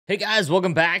Hey guys,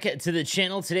 welcome back to the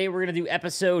channel. Today we're going to do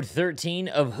episode 13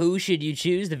 of Who Should You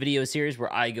Choose, the video series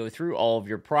where I go through all of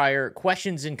your prior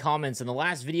questions and comments in the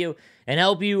last video and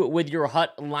help you with your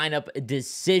HUT lineup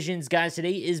decisions. Guys,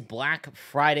 today is Black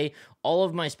Friday. All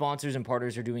of my sponsors and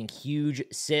partners are doing huge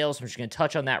sales, so I'm just going to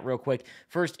touch on that real quick.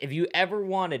 First, if you ever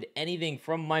wanted anything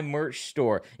from my merch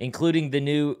store, including the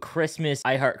new Christmas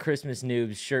I Heart Christmas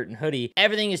Noobs shirt and hoodie,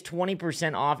 everything is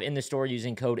 20% off in the store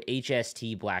using code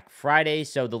HST Black Friday.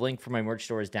 So the link for my merch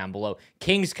store is down below.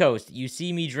 Kings Coast, you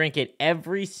see me drink it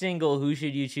every single Who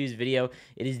Should You Choose video.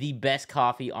 It is the best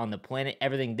coffee on the planet.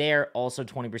 Everything there, also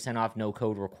 20% off, no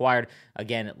code required.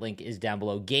 Again, link is down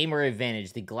below. Gamer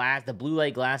Advantage, the blue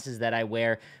light glasses that I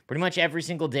wear pretty much every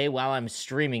single day while I'm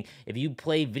streaming. If you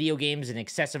play video games an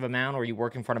excessive amount or you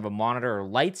work in front of a monitor or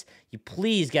lights, you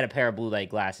please get a pair of blue light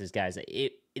glasses, guys.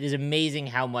 It is amazing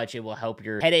how much it will help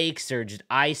your headaches or just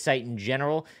eyesight in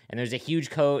general. And there is a huge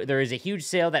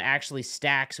sale that actually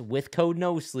stacks with code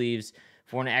no sleeves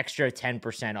for an extra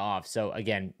 10% off. So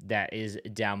again, that is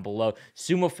down below.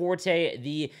 Summa Forte,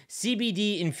 the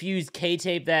CBD infused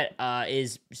K-tape that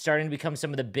is starting to become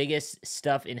some of the biggest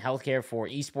stuff in healthcare for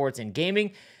esports and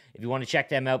gaming. If you want to check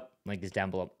them out, link is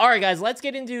down below. All right, guys, let's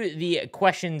get into the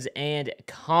questions and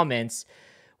comments.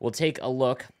 We'll take a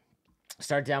look.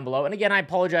 Start down below. And again, I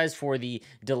apologize for the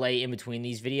delay in between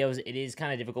these videos. It is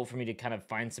kind of difficult for me to kind of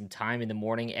find some time in the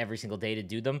morning every single day to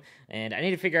do them. And I need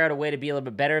to figure out a way to be a little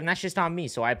bit better. And that's just on me.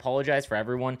 So I apologize for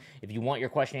everyone. If you want your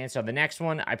question answered on the next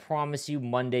one, I promise you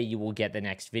Monday you will get the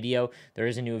next video. There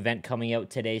is a new event coming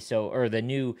out today.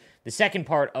 The second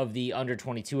part of the under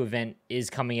 22 event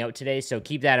is coming out today. So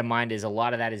keep that in mind, as a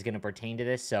lot of that is going to pertain to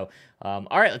this. So, all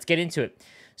right, let's get into it.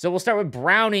 So we'll start with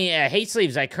Brownie. Hey,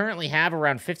 Sleeves, I currently have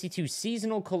around 52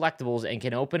 seasonal collectibles and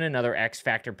can open another X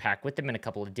Factor pack with them in a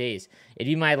couple of days. It'd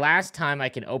be my last time I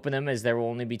can open them, as there will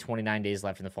only be 29 days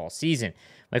left in the fall season.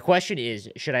 My question is,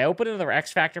 should I open another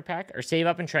X Factor pack or save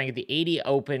up and try and get the 80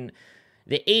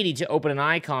 to open an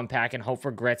Icon pack and hope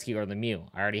for Gretzky or Lemieux?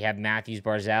 I already have Matthews,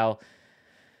 Barzal,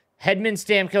 Hedman,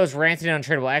 Stamkos, Rantanen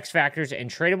untradeable X Factors, and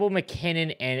tradable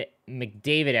McKinnon and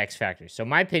McDavid X Factors. So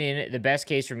my opinion, the best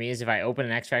case for me is if I open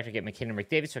an X Factor, get McKinnon and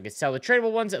McDavid, so I can sell the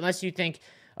tradable ones, unless you think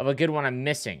of a good one I'm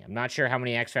missing. I'm not sure how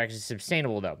many X Factors is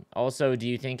sustainable, though. Also, do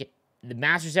you think the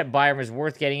Master Set Byram is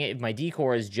worth getting it if my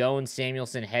decor is Jones,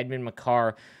 Samuelson, Hedman,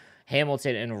 McCarr,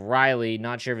 Hamilton, and Riley?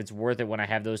 Not sure if it's worth it when I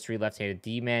have those three left-handed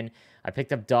D-men. I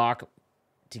picked up Doc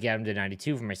to get him to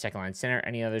 92 for my second-line center.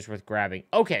 Any others worth grabbing?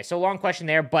 Okay, so long question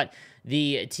there, but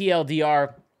the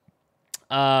TLDR,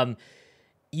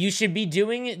 you should be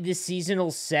doing the seasonal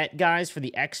set, guys, for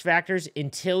the X Factors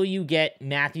until you get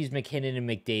Matthews, McKinnon, and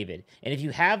McDavid. And if you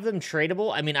have them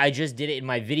tradable, I mean, I just did it in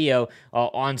my video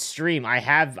on stream. I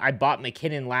bought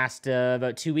McKinnon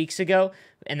about 2 weeks ago,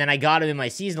 and then I got him in my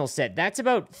seasonal set. That's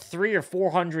about 300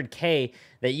 or 400K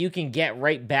that you can get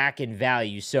right back in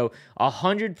value. So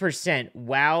 100%,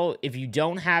 wow, if you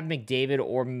don't have McDavid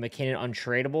or McKinnon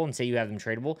untradeable and say you have them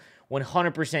tradable,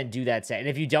 100% do that set. And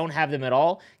if you don't have them at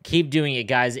all, keep doing it,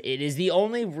 guys. It is the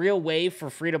only real way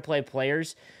for free-to-play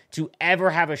players to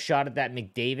ever have a shot at that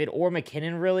McDavid or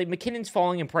McKinnon, really. McKinnon's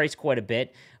falling in price quite a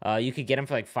bit. You could get him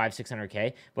for like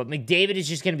 500-600K. But McDavid is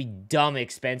just going to be dumb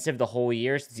expensive the whole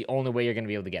year. So it's the only way you're going to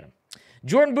be able to get him.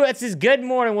 Jordan Boots says, good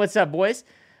morning. What's up, boys?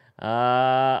 All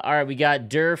right, we got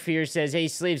Durfear says, hey,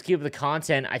 Slaves, keep up the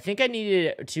content. I think I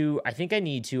need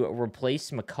to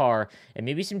replace Makar and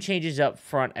maybe some changes up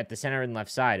front at the center and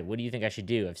left side. What do you think I should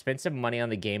do? I've spent some money on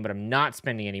the game, but I'm not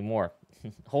spending any more.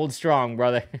 Hold strong,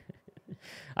 brother.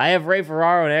 I have Ray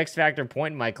Ferraro and X Factor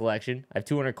point in my collection. I have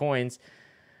 200 coins.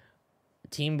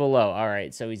 Team below. All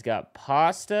right, so he's got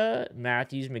Pasta,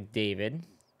 Matthews, McDavid,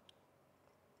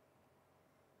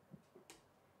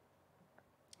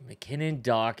 McKinnon,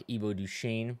 Doc, Evo,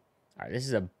 Duchesne. All right, this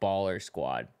is a baller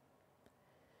squad.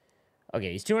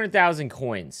 Okay, he's 200,000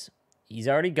 coins. He's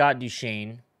already got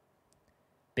Duchesne.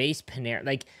 Base Panarin.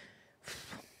 Like,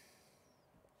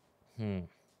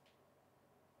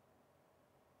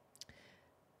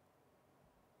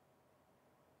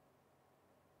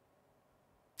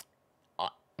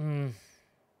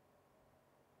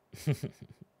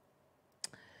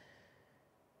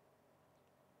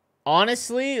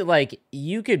 honestly, like,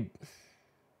 you could...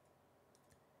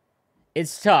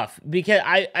 It's tough, because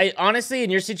I honestly,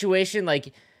 in your situation,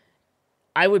 like,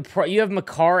 you have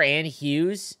Makar and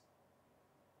Hughes.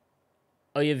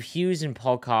 Oh, you have Hughes and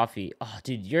Paul Coffey. Oh,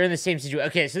 dude, you're in the same situation.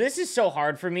 Okay, so this is so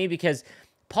hard for me, because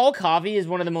Paul Coffey is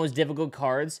one of the most difficult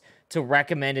cards to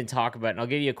recommend and talk about, and I'll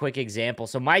give you a quick example.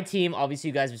 So my team, obviously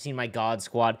you guys have seen my God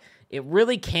squad. It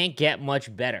really can't get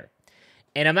much better.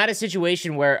 And I'm at a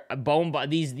situation where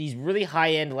these really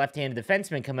high-end left-handed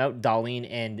defensemen come out, Dahlin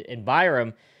and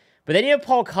Byram. But then you have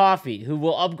Paul Coffey, who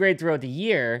will upgrade throughout the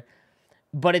year.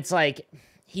 But it's like,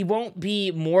 he won't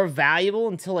be more valuable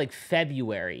until, like,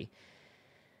 February.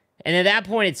 And at that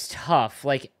point, it's tough.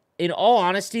 Like, in all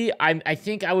honesty, I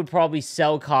think I would probably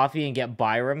sell Coffey and get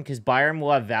Byram, because Byram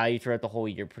will have value throughout the whole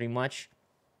year, pretty much.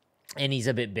 And he's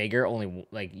a bit bigger, only,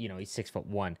 like, you know, he's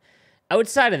 6'1".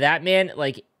 Outside of that, man,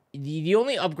 like, the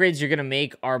only upgrades you're going to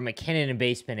make are McKinnon and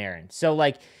base Panarin. So,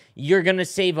 like, you're going to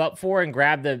save up for and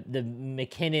grab the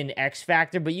McKinnon X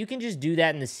Factor, but you can just do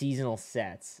that in the seasonal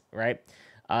sets, right?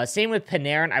 Same with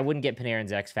Panarin. I wouldn't get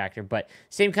Panarin's X Factor, but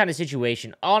same kind of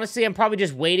situation. Honestly, I'm probably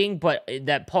just waiting, but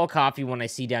that Paul Coffey one I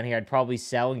see down here, I'd probably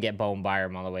sell and get Bowen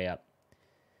Byram on the way up.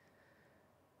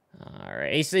 All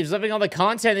right, Ace Sleeves, loving all the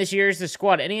content this year. Is the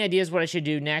squad. Any ideas what I should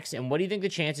do next? And what do you think the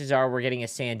chances are we're getting a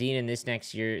Sandin in this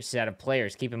next year's set of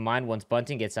players? Keep in mind, once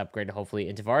Bunting gets upgraded, hopefully,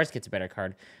 and Tavares gets a better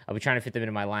card, I'll be trying to fit them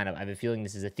into my lineup. I have a feeling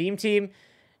this is a theme team,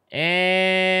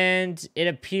 and it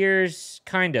appears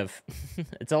kind of.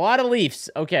 It's a lot of Leafs.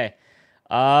 Okay.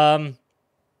 Well,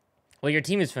 your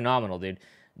team is phenomenal, dude.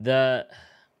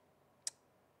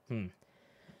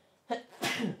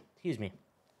 Excuse me.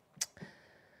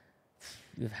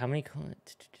 You have how many?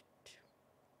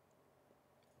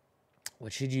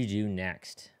 What should you do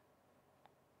next?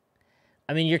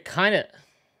 I mean, you're kind of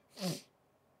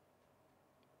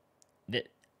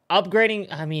upgrading.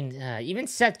 I mean, even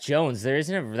Seth Jones, there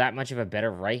isn't that much of a better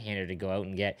right-hander to go out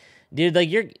and get, dude. Like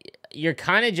you're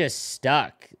kind of just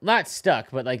stuck. Not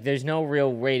stuck, but like there's no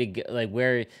real way to go, like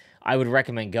where I would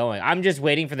recommend going. I'm just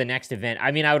waiting for the next event.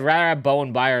 I mean, I would rather have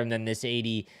Bowen Byram than this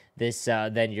 80.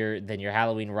 Than your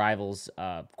Halloween rivals,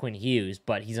 Quinn Hughes,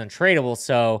 but he's untradeable,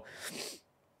 so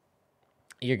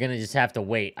you're gonna just have to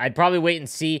wait. I'd probably wait and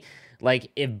see,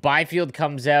 like, if Byfield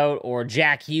comes out or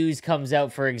Jack Hughes comes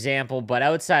out, for example. But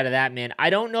outside of that, man, I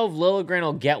don't know if Liljegren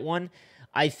will get one.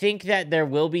 I think that there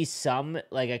will be some,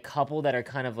 like, a couple that are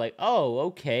kind of like, oh,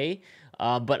 okay.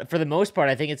 But for the most part,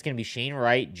 I think it's gonna be Shane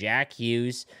Wright, Jack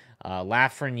Hughes,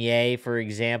 Lafreniere, for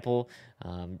example.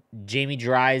 Jamie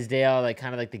Drysdale, like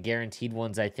kind of like the guaranteed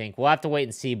ones, I think. We'll have to wait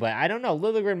and see, but I don't know.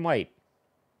 Liljegren might.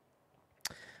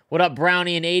 What up,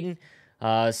 Brownie and Aiden?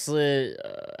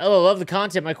 Hello, love the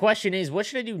content. My question is, what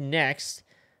should I do next?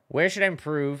 Where should I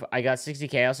improve? I got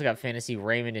 60K. I also got Fantasy,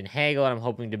 Raymond, and Hagel, and I'm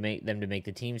hoping to make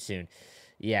the team soon.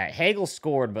 Yeah, Hagel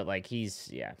scored, but like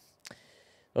yeah.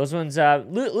 Those ones,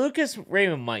 Lucas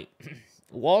Raymond might.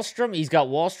 Wallstrom, he's got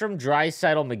Wallstrom,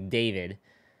 Draisaitl, McDavid.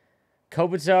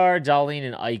 Kopitar, Dahlin,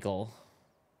 and Eichel.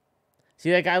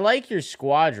 See, like, I like your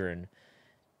squadron.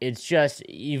 It's just,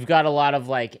 you've got a lot of,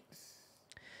 like...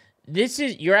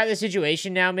 You're at the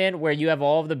situation now, man, where you have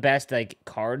all of the best, like,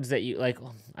 cards that you... Like,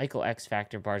 Eichel X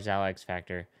Factor, Barzal X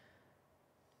Factor.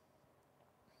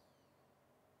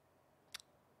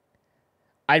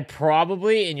 I'd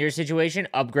probably, in your situation,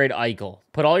 upgrade Eichel.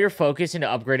 Put all your focus into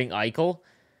upgrading Eichel.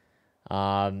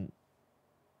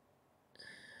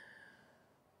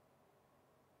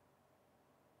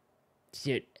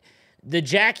 Dude, the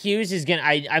Jack Hughes is gonna.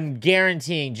 I'm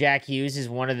guaranteeing Jack Hughes is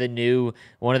one of the new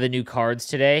cards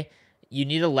today. You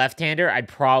need a left-hander. I'd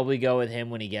probably go with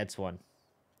him when he gets one.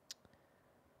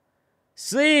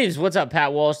 Sleeves, what's up,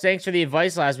 Pat Walsh? Thanks for the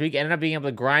advice last week. Ended up being able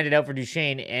to grind it out for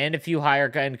Duchesne and a few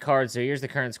higher-end cards. So here's the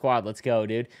current squad. Let's go,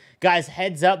 dude. Guys,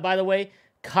 heads up, by the way.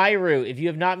 Kyrou, if you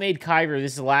have not made Kyrou,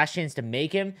 this is the last chance to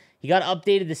make him. He got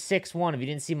updated to 6-1. If you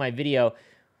didn't see my video,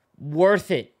 worth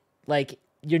it. Like,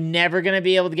 you're never going to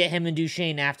be able to get him and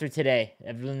Duchesne after today.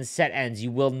 When the set ends,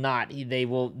 you will not. They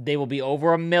will be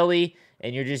over a milli,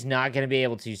 and you're just not going to be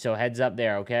able to. So heads up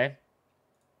there, okay?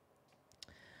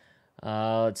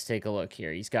 Let's take a look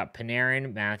here. He's got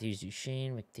Panarin, Matthews,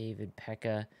 Duchesne, McDavid,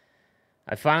 Pekka.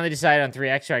 I finally decided on 3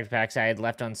 extract packs I had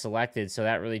left unselected, so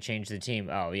that really changed the team.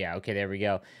 Oh, yeah, okay, there we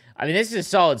go. I mean, this is a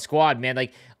solid squad, man.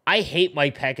 Like, I hate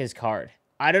Mike Pekka's card.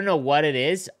 I don't know what it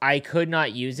is. I could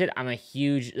not use it. I'm a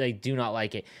huge, like, do not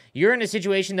like it. You're in a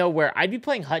situation, though, where I'd be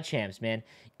playing Hut Champs, man.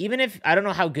 Even if, I don't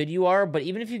know how good you are, but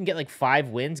even if you can get, like, 5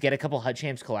 wins, get a couple Hut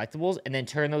Champs collectibles, and then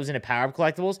turn those into Power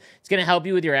collectibles, it's going to help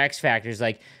you with your X factors.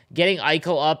 Like, getting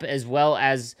Eichel up as well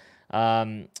as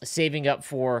saving up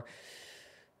for...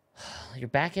 Your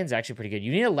back end's actually pretty good.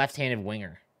 You need a left-handed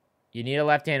winger. You need a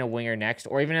left-handed winger next,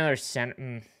 or even another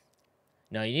center...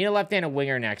 No, you need a left-handed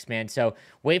winger next, man. So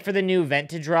wait for the new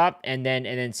event to drop and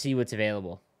then see what's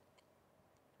available.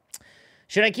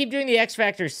 Should I keep doing the X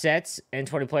Factor sets and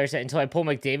 20-player set until I pull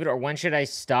McDavid, or when should I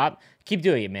stop? Keep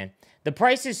doing it, man. The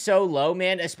price is so low,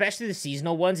 man, especially the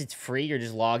seasonal ones. It's free. You're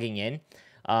just logging in.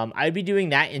 I'd be doing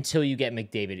that until you get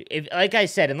McDavid. If, like I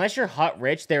said, unless you're hot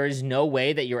rich, there is no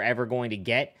way that you're ever going to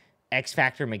get X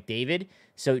Factor McDavid.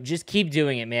 So just keep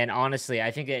doing it, man. Honestly,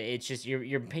 I think that it's just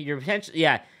you're potentially,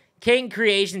 yeah. King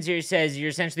Creations here says you're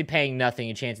essentially paying nothing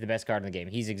a chance at the best card in the game.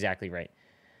 He's exactly right.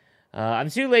 I'm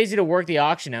too lazy to work the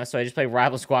auction now, so I just play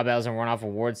rival squad battles and run off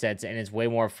reward sets, and it's way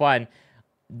more fun.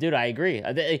 Dude, I agree.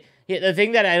 The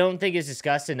thing that I don't think is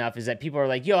discussed enough is that people are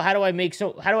like, "Yo, how do I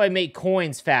make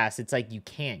coins fast?" It's like you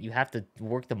can't. You have to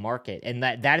work the market, and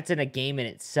that's in a game in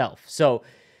itself. So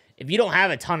if you don't have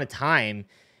a ton of time,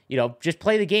 you know, just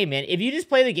play the game, man. If you just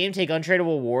play the game, take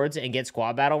untradeable rewards, and get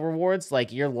squad battle rewards,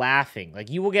 like, you're laughing. Like,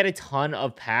 you will get a ton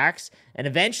of packs, and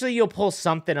eventually you'll pull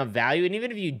something of value, and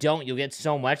even if you don't, you'll get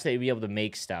so much that you'll be able to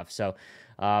make stuff. So,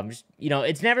 just, you know,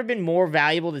 it's never been more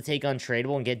valuable to take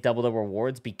untradeable and get double the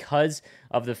rewards because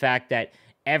of the fact that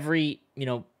every, you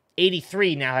know,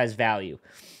 83 now has value.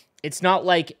 It's not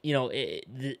like, you know,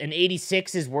 an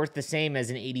 86 is worth the same as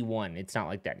an 81. It's not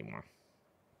like that anymore.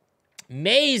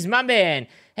 Maze, my man.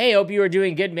 Hey, hope you are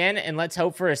doing good, man, and let's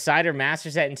hope for a Cider Master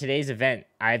Set in today's event.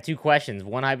 I have two questions,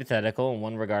 one hypothetical and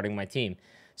one regarding my team.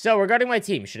 So, regarding my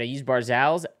team, should I use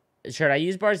Barzal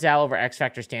over X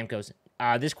Factor Stamkos?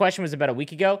 This question was about a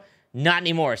week ago. Not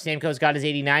anymore. Stamkos got his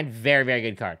 89. Very, very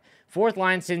good card. Fourth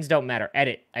line, sins don't matter.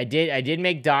 Edit. I did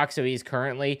make Doc, so he's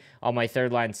currently on my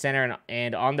third line center,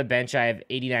 and on the bench, I have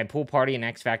 89 Pool Party and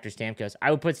X Factor Stamkos.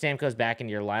 I would put Stamkos back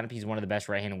into your lineup. He's one of the best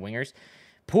right-handed wingers.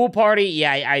 Pool Party,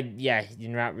 yeah,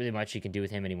 not really much you can do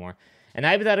with him anymore. And the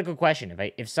hypothetical question: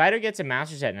 if Cider gets a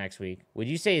Master Set next week, would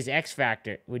you say his X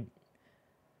Factor would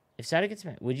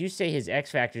you say his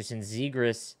X Factor, since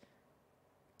Zegras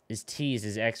is teased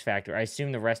as X Factor, I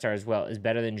assume the rest are as well, is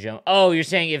better than Jones? Oh, you're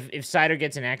saying if Cider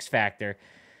gets an X Factor,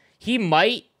 he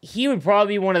would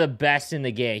probably be one of the best in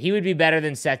the game. He would be better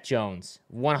than Seth Jones,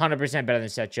 100% better than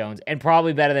Seth Jones, and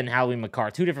probably better than Howie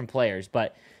McCarr. Two different players,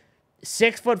 but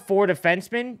 6'4"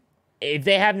 defenseman, if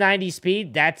they have 90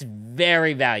 speed, that's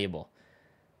very valuable.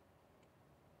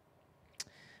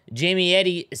 Jamie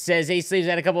Eddy says, hey, Sleeves,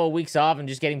 had a couple of weeks off and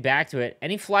just getting back to it.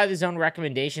 Any fly the zone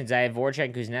recommendations? I have Voracek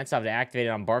and Kuznetsov to activate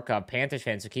on Barkov, Panthers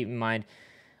fans, so keep in mind.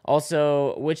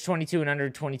 Also, which 22 and under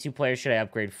 22 players should I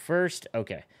upgrade first?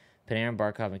 Okay. Panarin,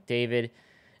 Barkov, McDavid.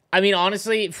 I mean,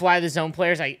 honestly, fly the zone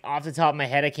players, off the top of my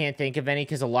head, I can't think of any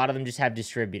because a lot of them just have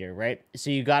distributor, right? So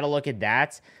you got to look at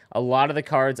that. A lot of the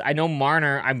cards, I know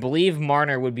Marner, I believe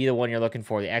Marner would be the one you're looking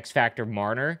for, the X Factor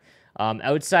Marner.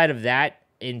 Outside of that,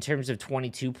 in terms of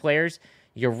 22 players,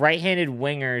 your right-handed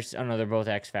wingers, oh no, they're both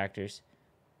X Factors.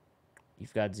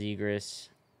 You've got Zegras.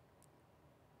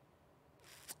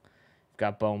 You've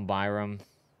got Bowen Byram.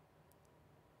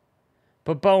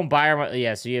 But Bowen Byram,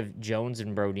 yeah, so you have Jones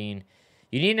and Brodin.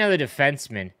 You need another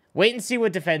defenseman. Wait and see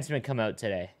what defensemen come out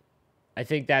today. I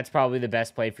think that's probably the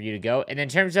best play for you to go. And in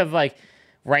terms of, like,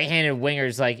 right-handed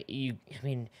wingers, like, you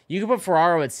could put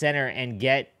Ferraro at center and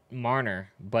get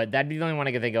Marner, but that'd be the only one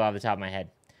I could think of off the top of my head.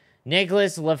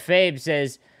 Nicholas Lefebvre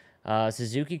says,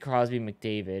 Suzuki, Crosby,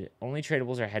 McDavid. Only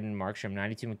tradables are Hedman, Markstrom,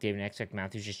 92 McDavid, and X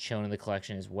Matthews just chilling in the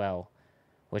collection as well.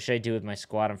 What should I do with my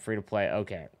squad? I'm free to play.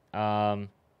 Okay.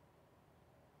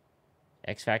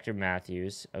 X Factor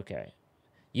Matthews. Okay.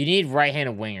 You need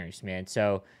right-handed wingers, man.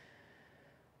 So,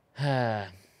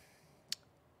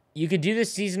 you could do the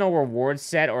seasonal reward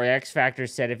set or X Factor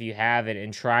set if you have it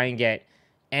and try and get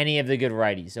any of the good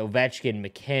righties. Ovechkin,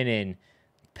 McKinnon,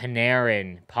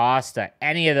 Panarin, Pasta,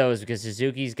 any of those, because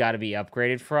Suzuki's got to be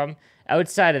upgraded from.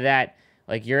 Outside of that,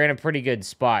 like, you're in a pretty good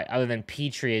spot, other than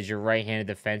Petrie as your right-handed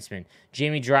defenseman.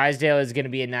 Jamie Drysdale is going to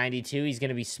be a 92. He's going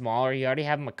to be smaller. You already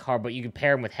have him a car, but you can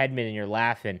pair him with Hedman and you're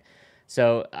laughing.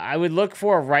 So I would look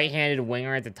for a right-handed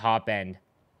winger at the top end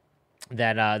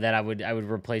that I would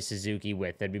replace Suzuki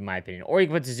with. That'd be my opinion. Or you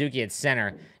can put Suzuki at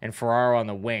center and Ferraro on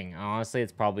the wing. Honestly,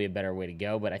 it's probably a better way to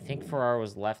go. But I think Ferraro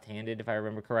was left-handed, if I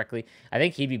remember correctly. I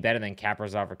think he'd be better than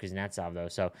Kaprizov or Kuznetsov, though.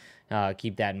 So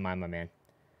keep that in mind, my man.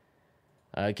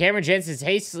 Cameron Jensen says,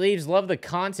 hey, Sleeves, love the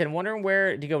content. Wondering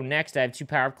where to go next. I have 2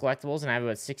 power-up collectibles, and I have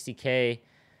about 60K. All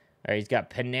right, he's got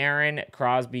Panarin,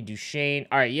 Crosby, Duchesne.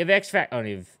 All right, you have X-Factor. Oh,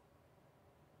 you have...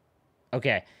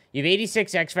 Okay, you have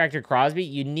 86 X Factor Crosby.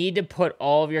 You need to put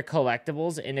all of your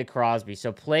collectibles into Crosby.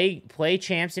 So play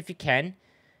champs if you can,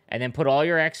 and then put all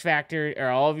your X Factor or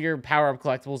all of your power-up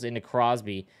collectibles into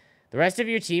Crosby. The rest of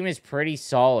your team is pretty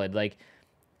solid. Like,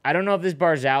 I don't know if this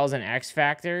Barzal is an X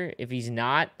Factor. If he's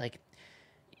not, like,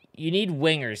 you need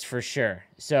wingers for sure.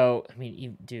 So, I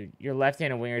mean, dude, your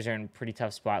left-handed wingers are in a pretty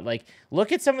tough spot. Like,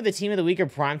 look at some of the Team of the Week or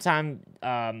Primetime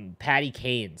Patty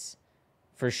Canes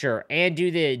for sure. And do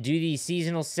the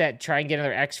seasonal set. Try and get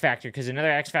another X Factor, because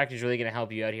another X Factor is really going to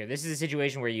help you out here. This is a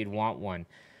situation where you'd want one.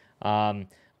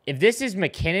 If this is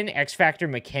McKinnon, X Factor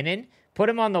McKinnon, put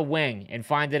him on the wing and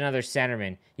find another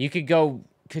centerman. You could go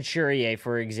Couturier,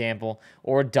 for example,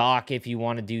 or Doc if you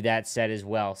want to do that set as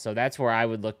well. So that's where I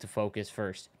would look to focus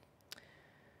first.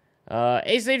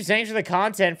 Ace Leaves, thanks for the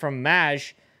content from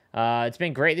Maj. It's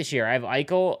been great this year. I have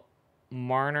Eichel,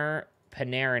 Marner,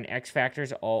 Panarin, X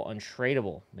Factors, all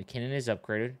untradeable. McKinnon is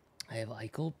upgraded. I have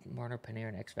Eichel, Marner,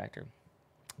 Panarin, X Factor.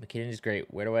 McKinnon is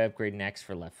great. Where do I upgrade next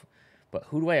for left? But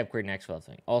who do I upgrade next for left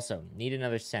wing? Also, need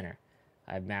another center.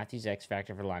 I have Matthews, X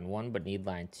Factor for line 1, but need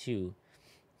line 2.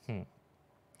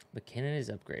 McKinnon is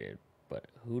upgraded, but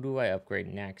who do I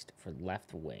upgrade next for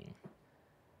left wing?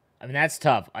 I mean, that's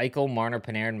tough. Eichel, Marner,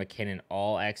 Panarin, McKinnon,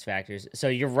 all X Factors. So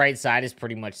your right side is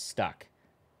pretty much stuck.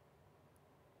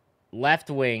 Left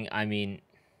wing, I mean,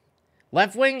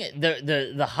 left wing,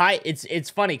 the high, it's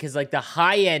funny because like the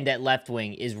high end at left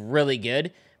wing is really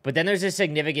good, but then there's a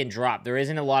significant drop. There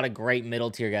isn't a lot of great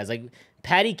middle tier guys. Like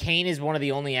Patty Kane is one of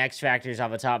the only X Factors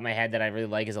off the top of my head that I really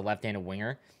like as a left-handed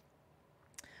winger.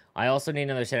 I also need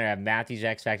another center. I have Matthews,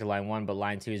 X Factor, line 1, but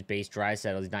line 2 is base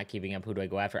Draisaitl. He's not keeping up. Who do I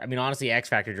go after? I mean, honestly, X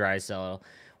Factor Draisaitl.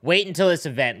 Wait until this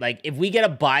event. Like, if we get a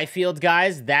Byfield,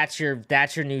 guys, that's your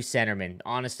new centerman.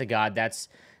 Honest to God, that's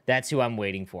who I'm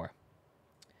waiting for.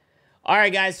 All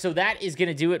right, guys, so that is going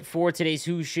to do it for today's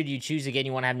Who Should You Choose. Again,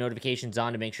 you want to have notifications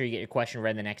on to make sure you get your question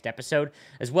read in the next episode.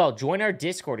 As well, join our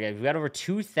Discord, guys. We've got over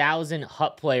 2,000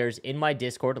 HUT players in my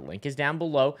Discord. The link is down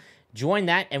below. Join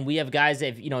that, and we have guys,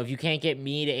 if you can't get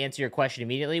me to answer your question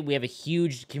immediately, we have a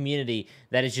huge community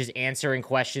that is just answering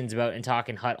questions about and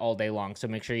talking HUT all day long, so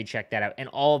make sure you check that out. And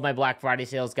all of my Black Friday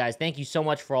sales, guys, thank you so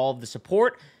much for all of the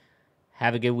support.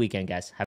 Have a good weekend, guys.